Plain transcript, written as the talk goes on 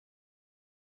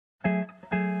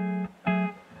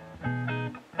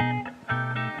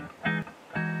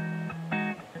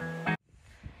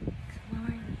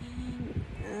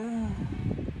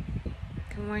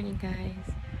morning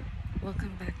guys,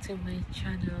 welcome back to my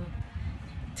channel.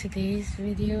 Today's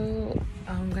video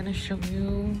I'm gonna show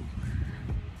you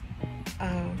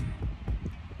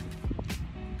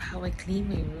how I clean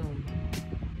my room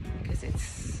because it's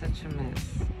such a mess.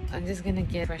 I'm just gonna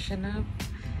get freshen up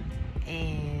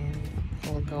and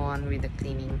we'll go on with the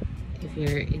cleaning. If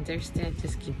you're interested,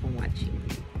 just keep on watching.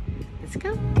 Let's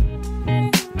go.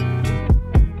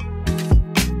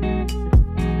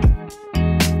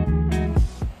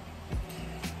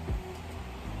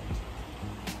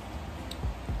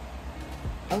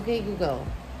 Okay, Google,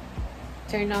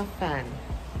 turn off fan.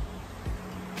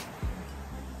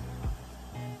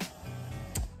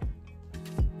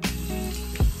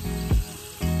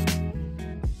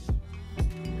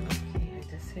 Okay, I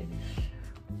just finished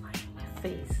washing my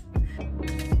face.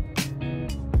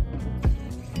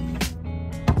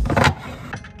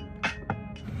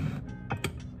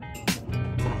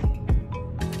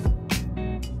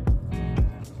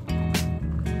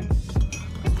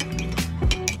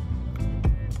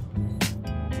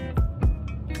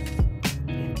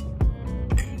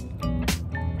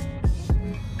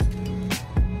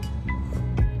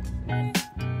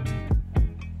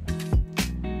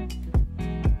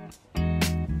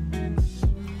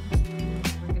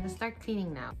 Start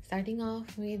cleaning now. Starting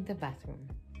off with the bathroom.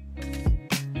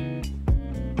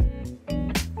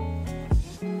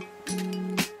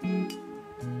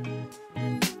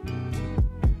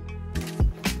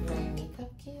 My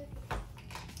makeup kit.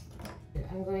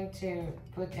 I'm going to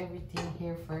put everything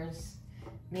here first,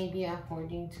 maybe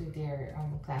according to their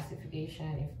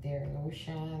classification, if they're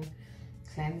lotion,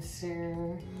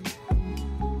 cleanser.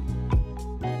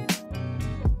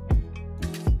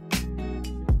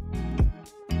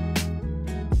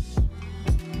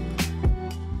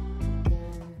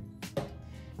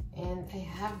 I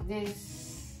have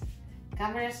this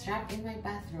camera strap in my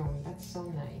bathroom. That's so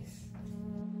nice.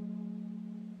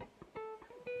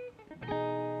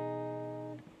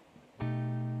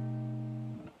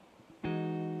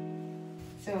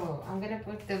 So I'm gonna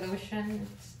put the lotions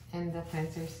and the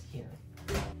cleansers here.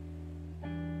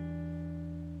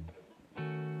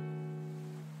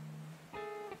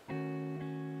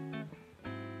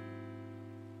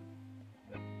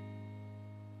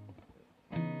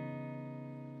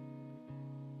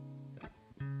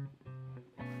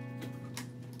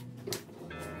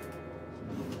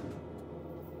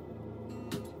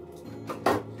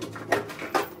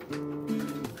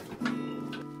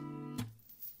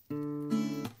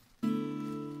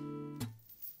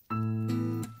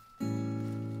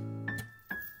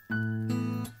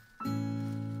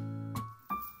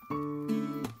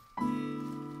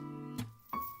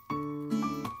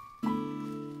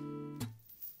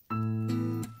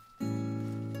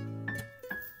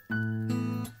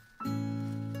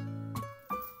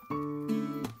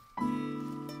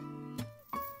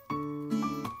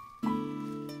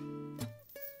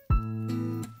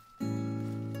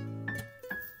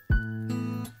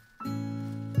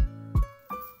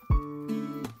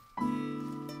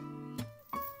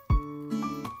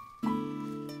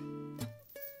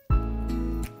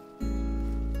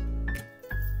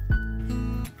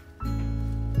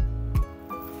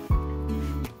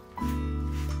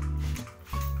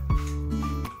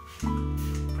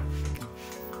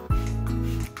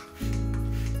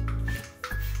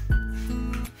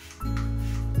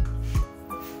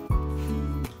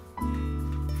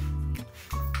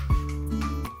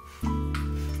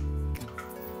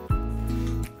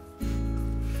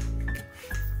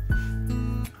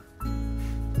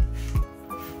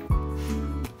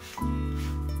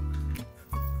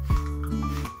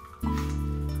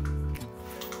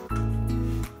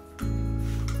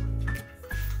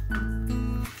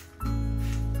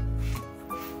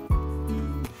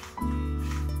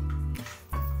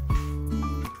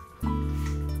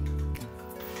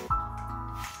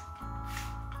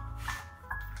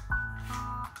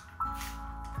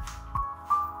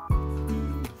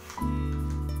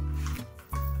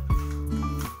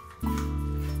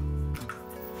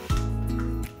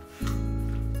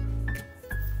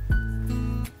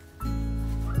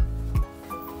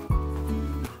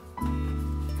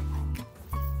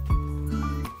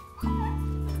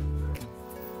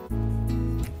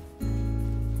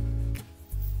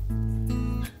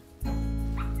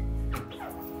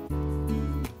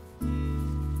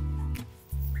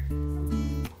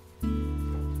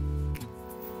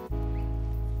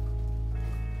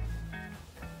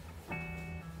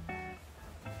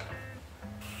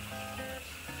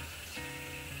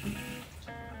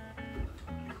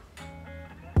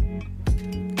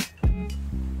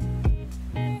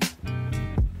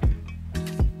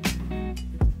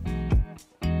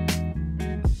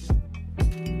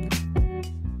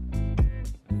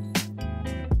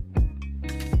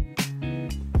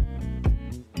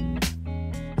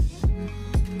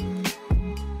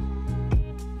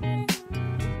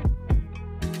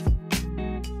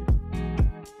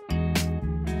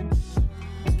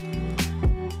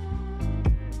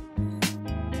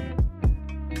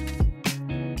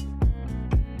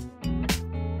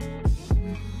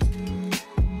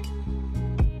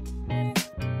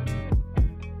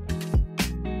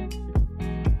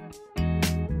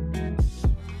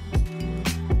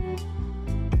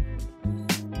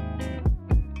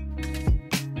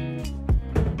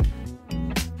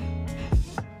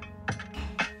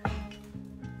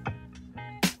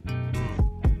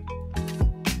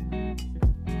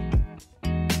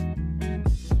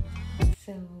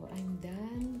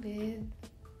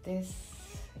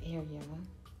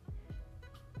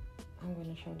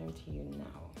 show them to you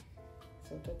now.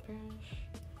 So toothbrush,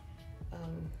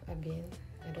 a bin.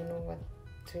 I don't know what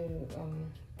to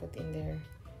put in there,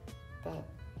 but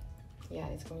yeah,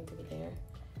 it's going to be there.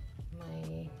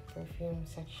 My perfume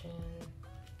section,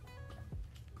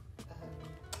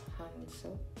 hand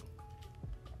soap,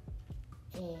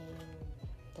 and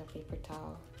the paper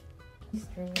towel.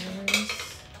 Drawers,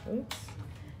 oops,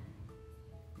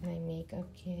 my makeup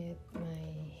kit,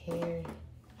 my hair,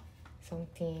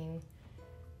 something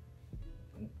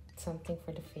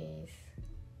for the face,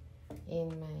 in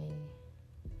my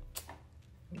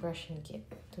brushing kit,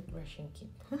 toothbrushing kit,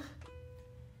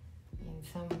 and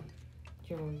some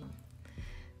jewelry.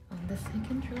 On the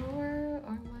second drawer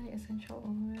are my essential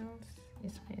oils.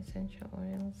 It's my essential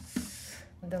oils.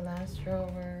 The last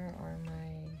drawer are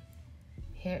my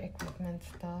hair equipment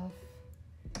stuff.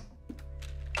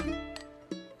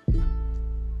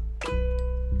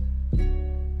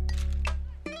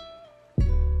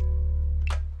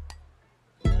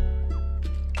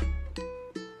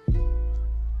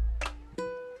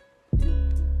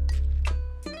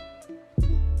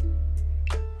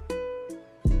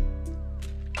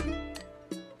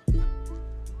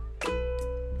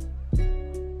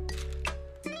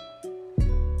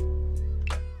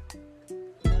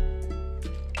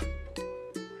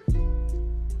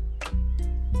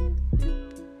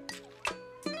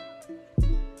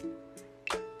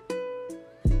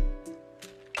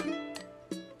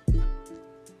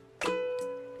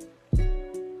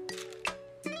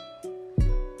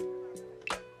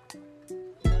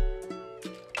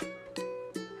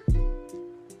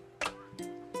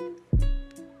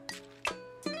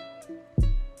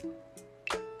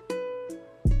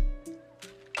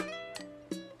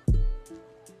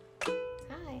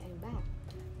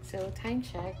 So time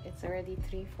check, it's already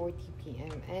 3:40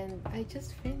 p.m. and I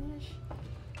just finished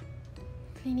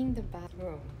cleaning the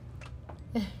bathroom.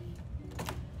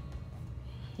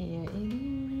 Here it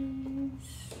is.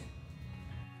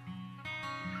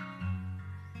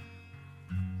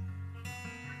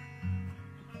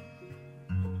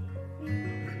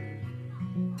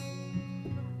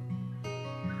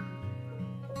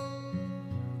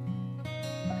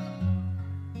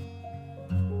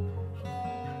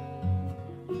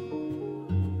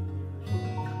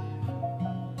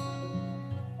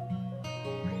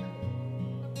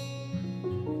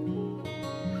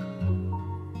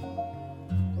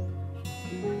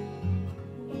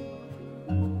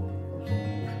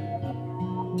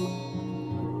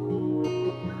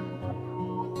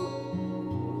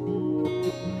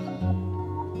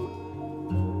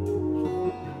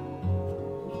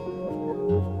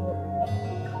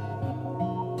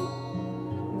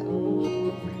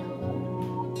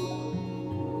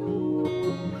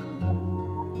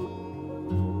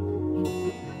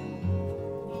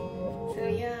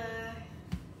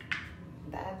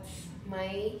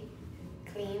 My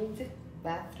cleaned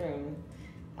bathroom.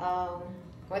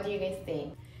 What do you guys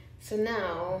think? So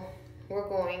now we're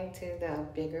going to the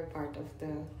bigger part of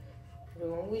the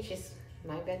room, which is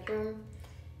my bedroom,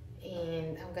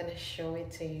 and I'm gonna show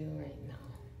it to you right now.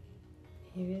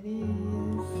 Here it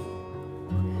is.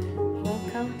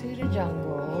 Welcome to the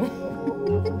jungle.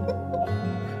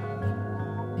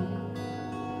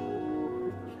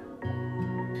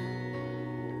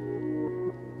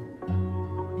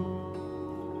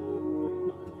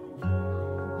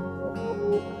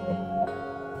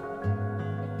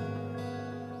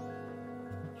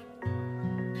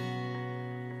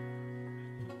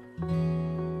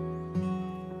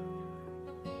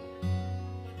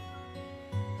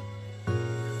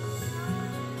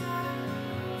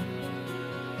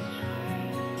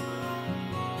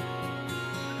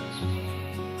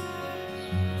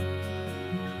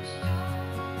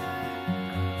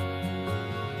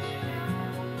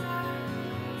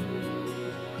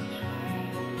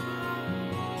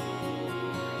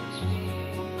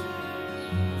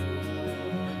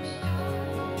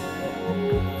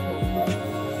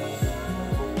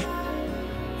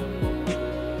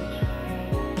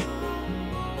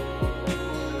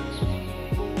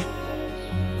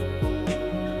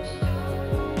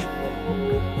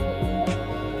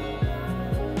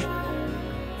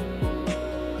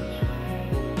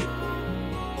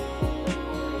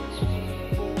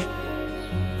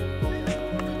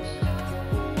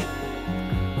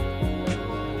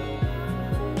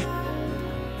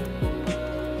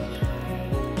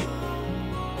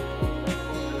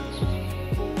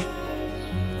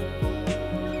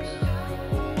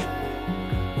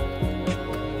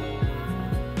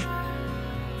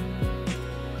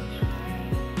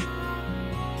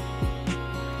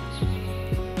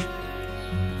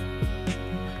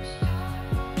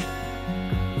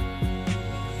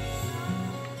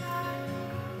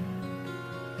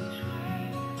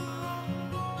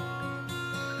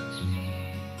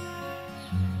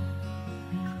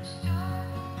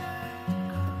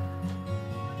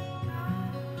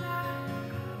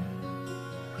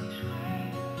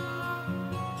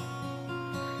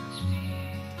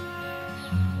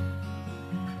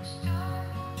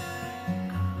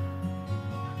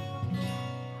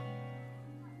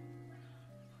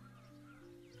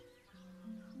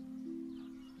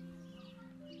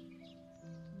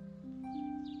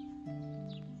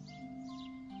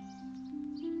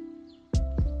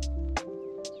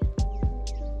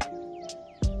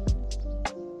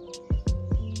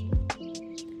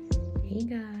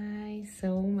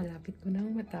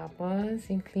 matapos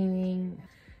yung cleaning.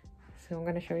 So I'm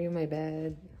gonna show you my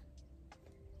bed.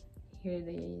 Here it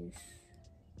is.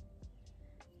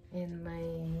 And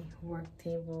my work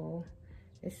table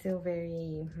is still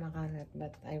very makalat,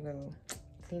 but I will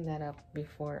clean that up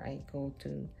before I go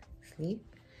to sleep.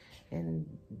 And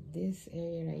this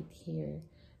area right here,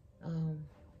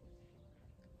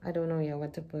 I don't know yet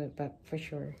what to put, but for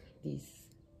sure this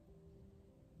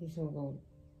will go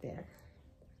there.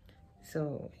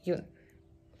 So yun.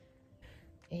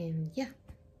 And yeah,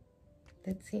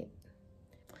 that's it.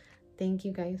 Thank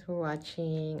you guys for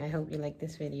watching. I hope you like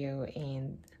this video,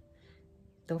 and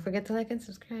don't forget to like and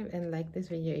subscribe and like this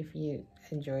video if you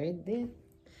enjoyed it.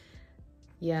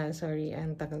 Yeah, sorry,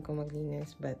 ang tagal ko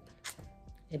maglinis, but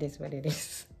it is what it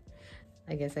is.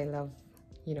 I guess I love,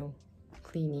 you know,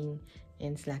 cleaning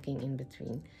and slacking in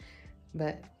between.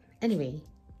 But anyway,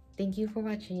 thank you for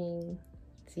watching.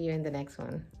 See you in the next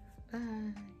one.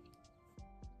 Bye.